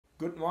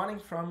Good morning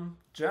from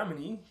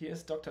Germany. Here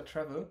is Dr.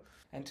 Travel,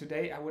 and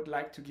today I would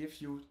like to give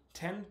you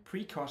 10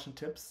 precaution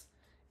tips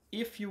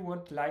if you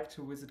would like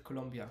to visit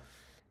Colombia.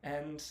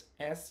 And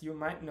as you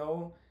might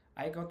know,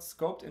 I got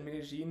scoped in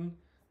Medellin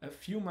a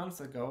few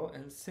months ago,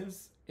 and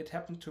since it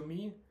happened to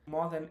me,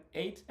 more than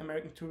 8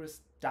 American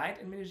tourists died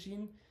in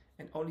Medellin,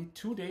 and only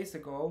 2 days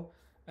ago,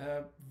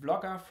 a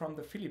vlogger from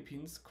the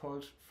Philippines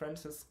called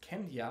Francis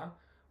Kendia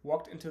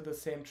walked into the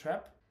same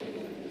trap.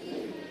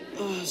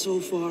 So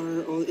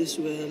far, all is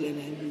well,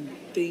 and I'm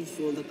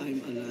thankful that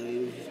I'm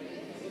alive.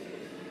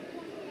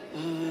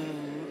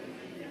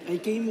 I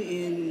came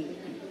in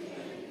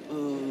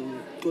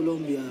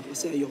Colombia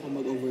kasi ayoko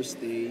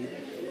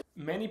mag-overstay.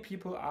 Many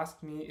people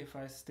asked me if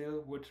I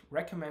still would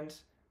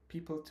recommend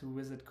people to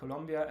visit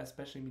Colombia,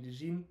 especially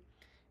Medellin,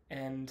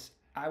 and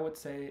I would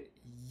say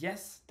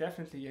yes,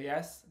 definitely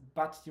yes,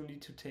 but you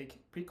need to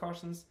take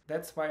precautions.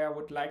 That's why I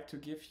would like to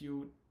give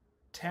you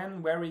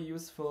 10 very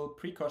useful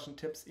precaution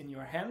tips in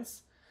your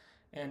hands.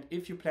 And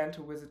if you plan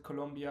to visit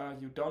Colombia,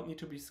 you don't need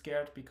to be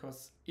scared,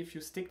 because if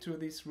you stick to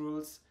these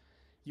rules,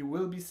 you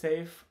will be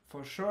safe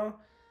for sure.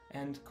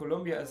 And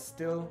Colombia is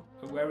still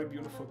a very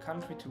beautiful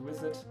country to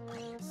visit.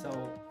 So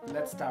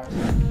let's start.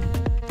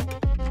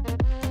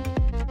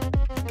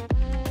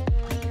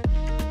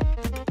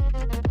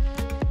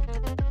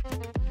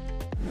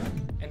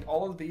 And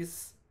all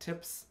these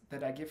tips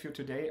that I give you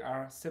today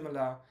are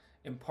similar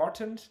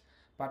important.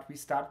 But we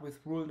start with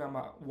rule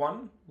number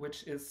 1,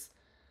 which is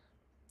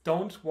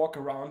don't walk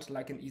around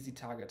like an easy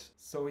target.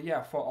 So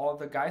yeah, for all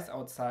the guys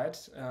outside,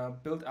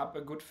 build up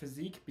a good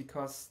physique,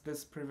 because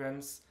this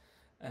prevents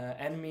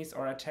enemies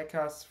or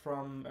attackers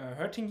from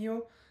hurting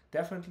you,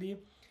 definitely.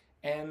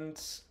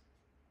 And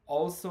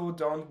also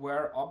don't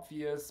wear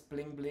obvious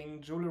bling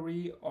bling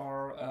jewelry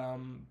or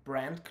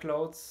brand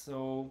clothes,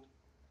 so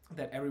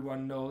that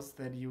everyone knows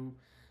that you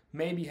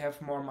maybe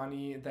have more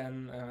money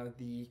than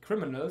the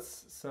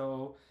criminals.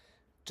 So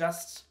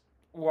just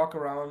walk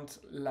around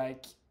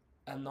like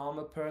a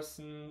normal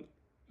person.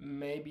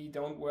 Maybe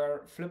don't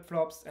wear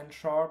flip-flops and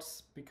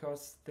shorts,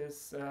 because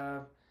this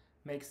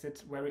makes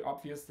it very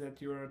obvious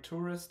that you're a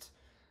tourist.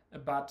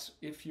 But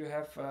if you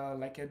have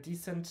like a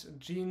decent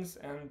jeans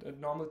and a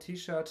normal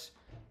t-shirt,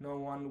 no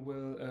one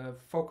will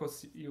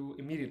focus you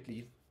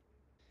immediately.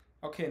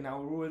 Okay, now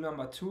rule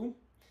number 2,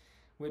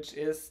 which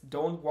is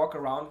don't walk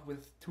around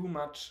with too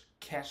much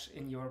cash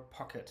in your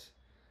pocket.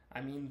 I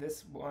mean,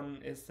 this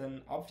one is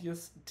an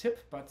obvious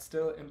tip, but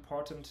still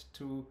important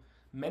to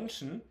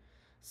mention.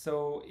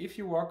 So if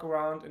you walk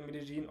around in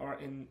Medellin or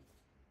in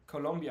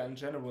Colombia in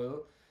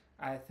general,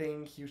 I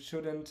think you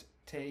shouldn't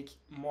take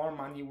more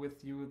money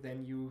with you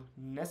than you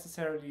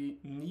necessarily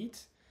need.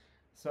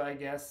 So I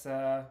guess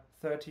 $30,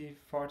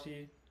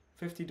 $40,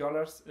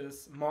 $50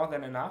 is more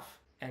than enough.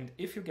 And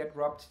if you get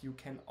robbed, you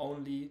can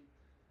only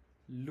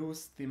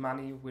lose the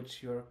money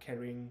which you're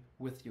carrying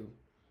with you.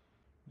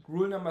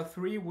 Rule number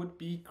 3 would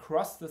be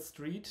cross the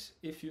street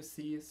if you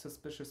see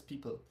suspicious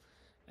people.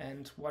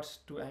 And what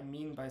do I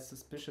mean by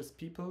suspicious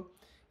people?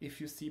 If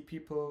you see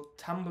people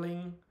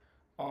tumbling,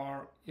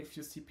 or if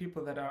you see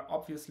people that are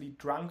obviously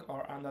drunk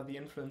or under the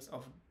influence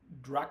of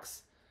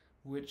drugs,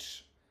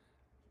 which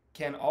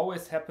can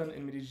always happen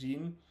in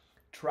Medellin,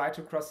 try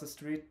to cross the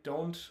street.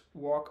 Don't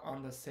walk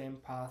on the same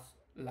path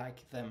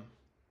like them.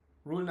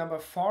 Rule number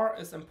 4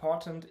 is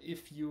important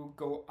if you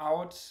go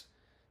out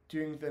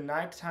during the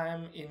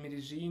nighttime in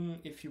Medellin.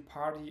 If you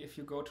party, if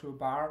you go to a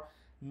bar,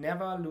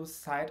 never lose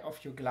sight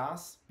of your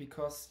glass,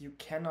 because you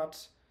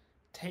cannot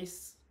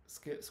taste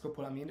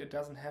scopolamine. It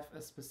doesn't have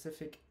a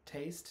specific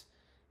taste.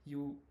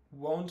 You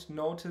won't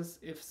notice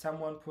if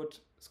someone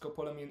put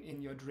scopolamine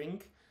in your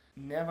drink.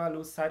 Never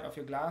lose sight of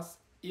your glass.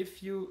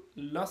 If you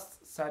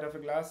lost sight of a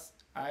glass,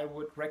 I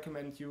would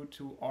recommend you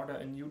to order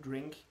a new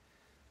drink,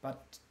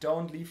 but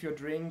don't leave your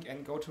drink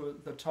and go to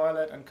the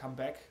toilet and come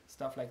back.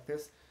 Stuff like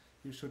this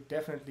you should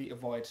definitely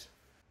avoid.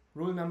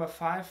 Rule number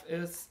 5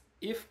 is,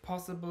 if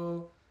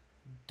possible,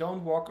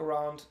 don't walk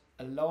around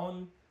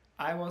alone.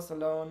 I was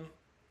alone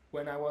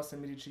when I was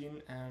in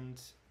Medellin, and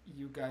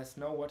you guys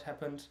know what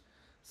happened.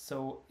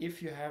 So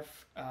if you have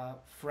a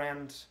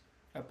friend,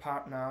 a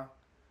partner,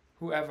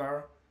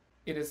 whoever,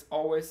 it is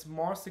always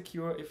more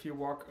secure if you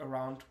walk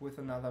around with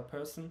another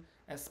person,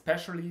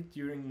 especially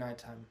during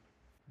nighttime.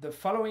 The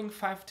following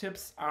 5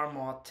 tips are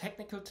more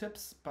technical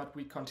tips, but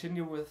we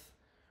continue with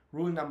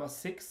rule number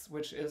 6,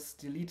 which is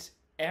delete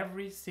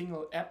every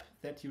single app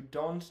that you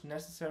don't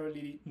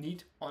necessarily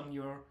need on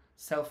your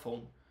cell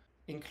phone,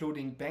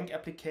 including bank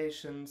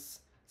applications,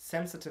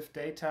 sensitive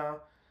data,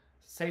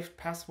 saved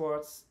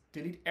passwords.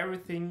 Delete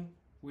everything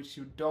which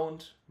you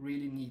don't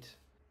really need.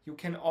 You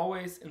can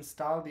always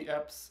install the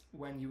apps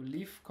when you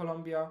leave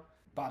Colombia,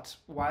 but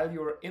while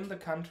you're in the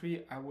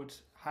country, I would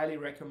highly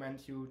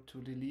recommend you to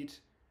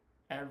delete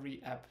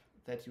every app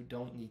that you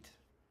don't need.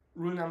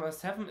 Rule number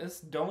 7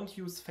 is don't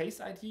use Face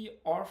ID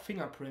or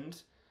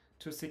fingerprint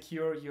to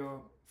secure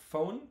your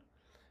phone,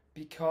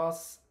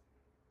 because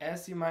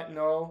as you might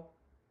know,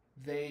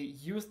 They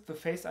used the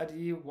Face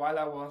ID while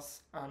I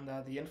was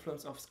under the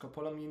influence of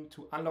Scopolamine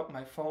to unlock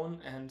my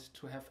phone and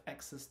to have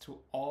access to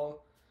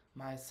all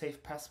my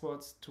safe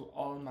passwords, to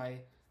all my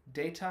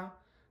data.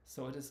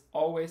 So it is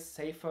always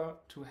safer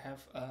to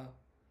have a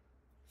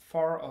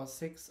 4 or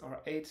 6 or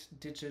 8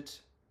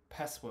 digit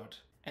password.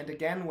 And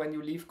again, when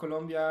you leave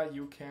Colombia,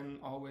 you can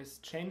always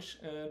change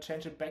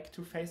it back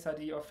to Face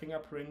ID or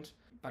fingerprint.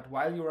 But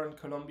while you're in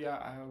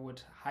Colombia, I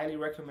would highly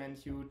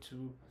recommend you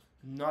to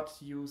not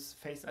use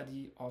Face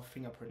ID or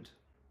fingerprint.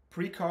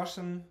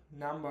 Precaution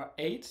number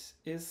 8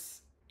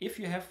 is, if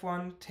you have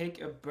one,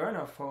 take a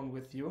burner phone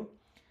with you.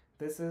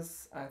 This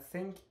is, I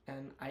think,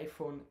 an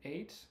iPhone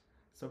 8,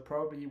 so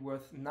probably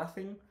worth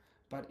nothing.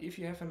 But if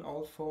you have an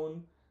old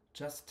phone,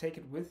 just take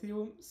it with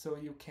you so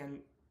you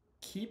can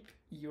keep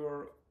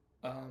your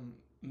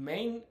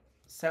main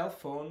cell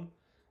phone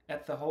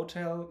at the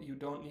hotel. You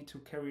don't need to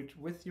carry it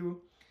with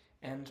you.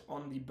 And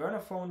on the burner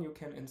phone, you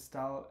can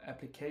install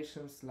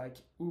applications like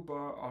Uber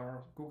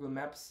or Google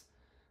Maps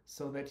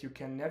so that you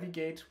can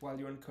navigate while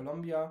you're in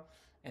Colombia.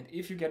 And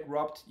if you get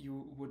robbed,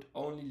 you would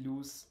only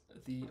lose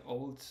the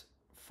old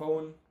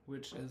phone,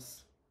 which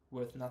is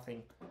worth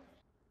nothing.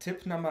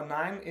 Tip number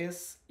 9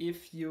 is,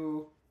 if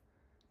you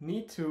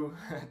need to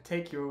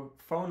take your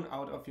phone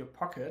out of your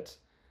pocket,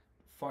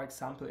 for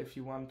example, if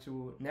you want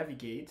to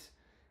navigate,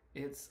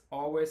 it's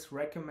always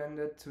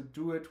recommended to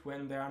do it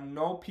when there are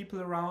no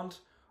people around,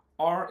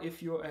 or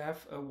if you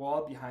have a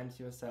wall behind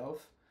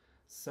yourself.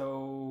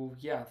 So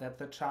yeah, that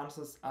the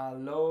chances are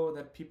low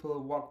that people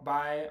walk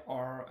by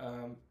or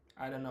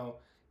I don't know,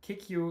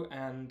 kick you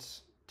and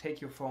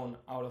take your phone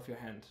out of your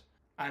hand.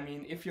 I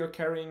mean, if you're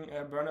carrying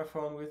a burner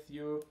phone with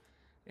you,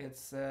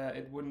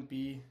 it wouldn't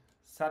be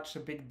such a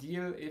big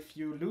deal if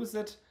you lose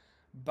it,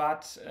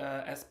 but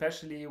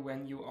especially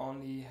when you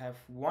only have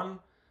one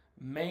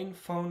main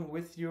phone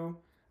with you,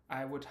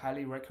 I would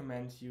highly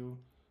recommend you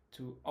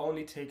to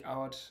only take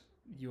out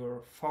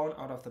your phone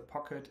out of the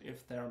pocket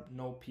if there are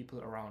no people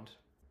around.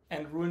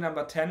 And rule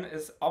number 10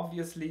 is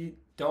obviously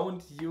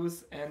don't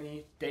use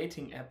any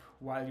dating app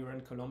while you're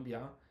in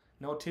Colombia.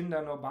 No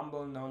Tinder, no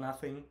Bumble, no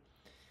nothing.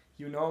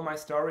 You know my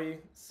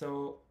story,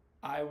 so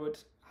I would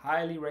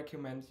highly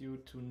recommend you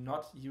to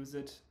not use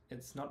it.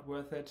 It's not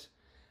worth it.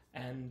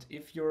 And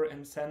if you're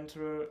in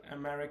Central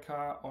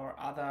America or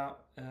other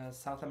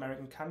South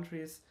American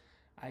countries,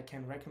 I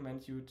can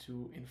recommend you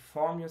to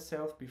inform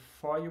yourself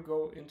before you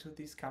go into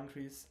these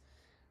countries.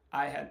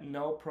 I had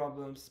no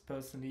problems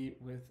personally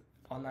with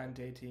online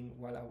dating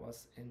while I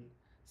was in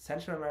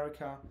Central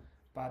America,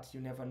 but you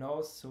never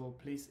know, so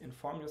please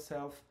inform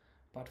yourself.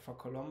 But for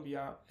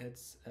Colombia,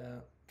 it's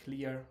a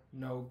clear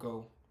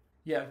no-go.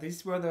 Yeah,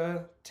 these were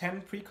the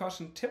 10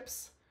 precaution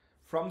tips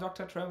from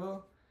Dr.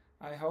 Travel.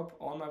 I hope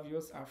all my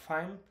viewers are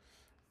fine.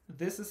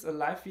 This is a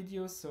live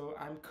video, so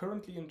I'm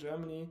currently in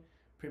Germany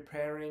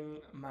preparing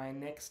my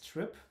next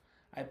trip.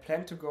 I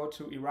plan to go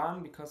to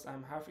Iran because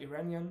I'm half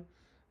Iranian,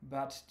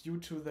 but due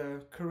to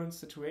the current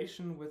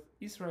situation with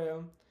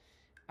Israel,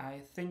 I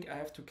think I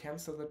have to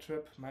cancel the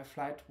trip. My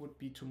flight would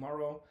be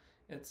tomorrow.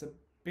 It's a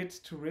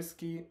bit too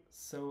risky,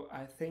 so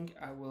I think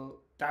I will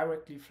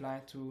directly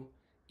fly to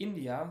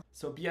India.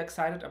 So be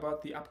excited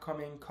about the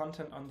upcoming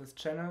content on this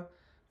channel,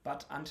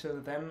 but until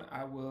then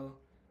I will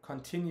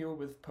continue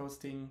with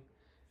posting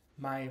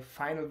my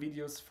final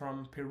videos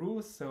from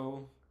Peru,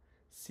 so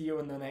see you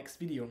in the next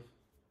video.